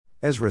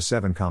Ezra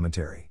 7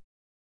 Commentary.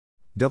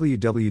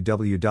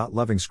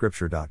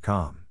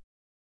 www.lovingscripture.com.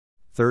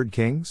 3rd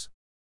Kings?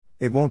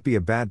 It won't be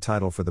a bad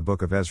title for the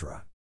book of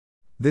Ezra.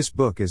 This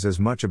book is as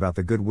much about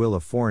the goodwill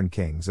of foreign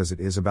kings as it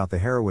is about the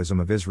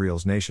heroism of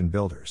Israel's nation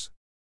builders.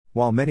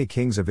 While many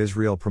kings of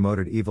Israel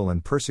promoted evil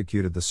and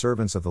persecuted the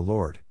servants of the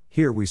Lord,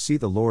 here we see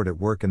the Lord at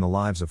work in the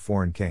lives of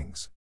foreign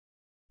kings.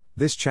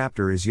 This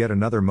chapter is yet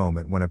another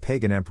moment when a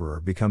pagan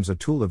emperor becomes a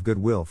tool of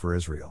goodwill for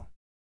Israel.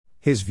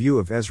 His view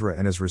of Ezra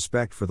and his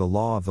respect for the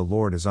law of the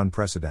Lord is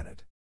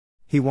unprecedented.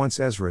 He wants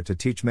Ezra to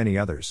teach many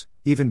others,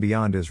 even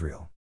beyond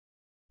Israel.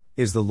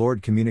 Is the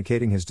Lord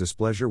communicating his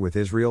displeasure with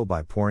Israel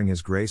by pouring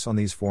his grace on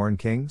these foreign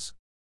kings?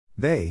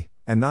 They,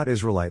 and not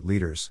Israelite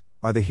leaders,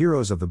 are the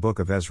heroes of the book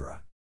of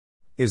Ezra.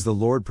 Is the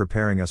Lord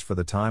preparing us for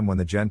the time when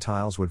the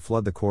Gentiles would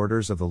flood the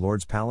corridors of the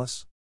Lord's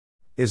palace?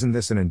 Isn't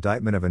this an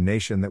indictment of a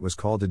nation that was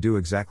called to do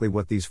exactly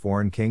what these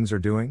foreign kings are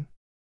doing?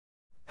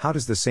 How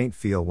does the saint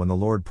feel when the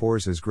Lord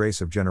pours his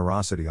grace of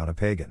generosity on a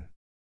pagan?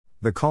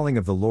 The calling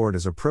of the Lord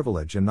is a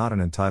privilege and not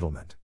an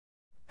entitlement.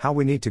 How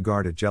we need to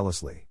guard it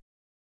jealously.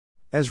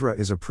 Ezra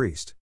is a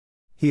priest.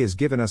 He has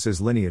given us his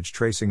lineage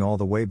tracing all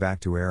the way back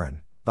to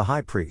Aaron, the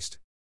high priest.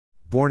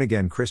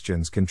 Born-again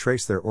Christians can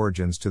trace their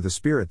origins to the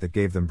spirit that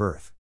gave them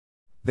birth.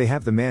 They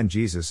have the man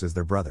Jesus as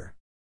their brother.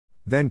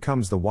 Then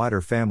comes the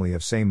wider family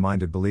of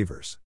same-minded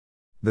believers.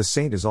 The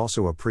saint is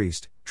also a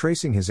priest,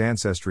 tracing his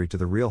ancestry to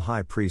the real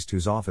high priest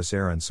whose office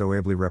Aaron so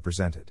ably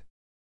represented.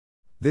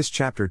 This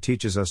chapter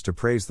teaches us to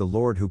praise the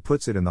Lord who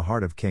puts it in the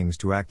heart of kings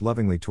to act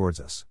lovingly towards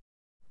us.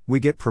 We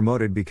get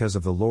promoted because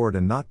of the Lord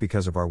and not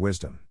because of our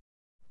wisdom.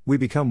 We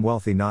become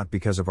wealthy not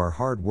because of our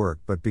hard work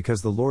but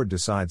because the Lord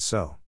decides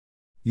so.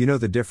 You know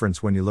the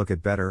difference when you look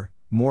at better,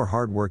 more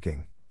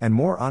hard-working, and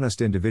more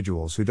honest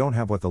individuals who don't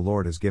have what the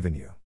Lord has given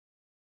you.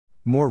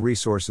 More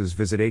resources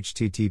visit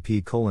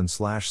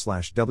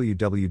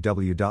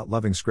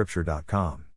http://www.lovingscripture.com.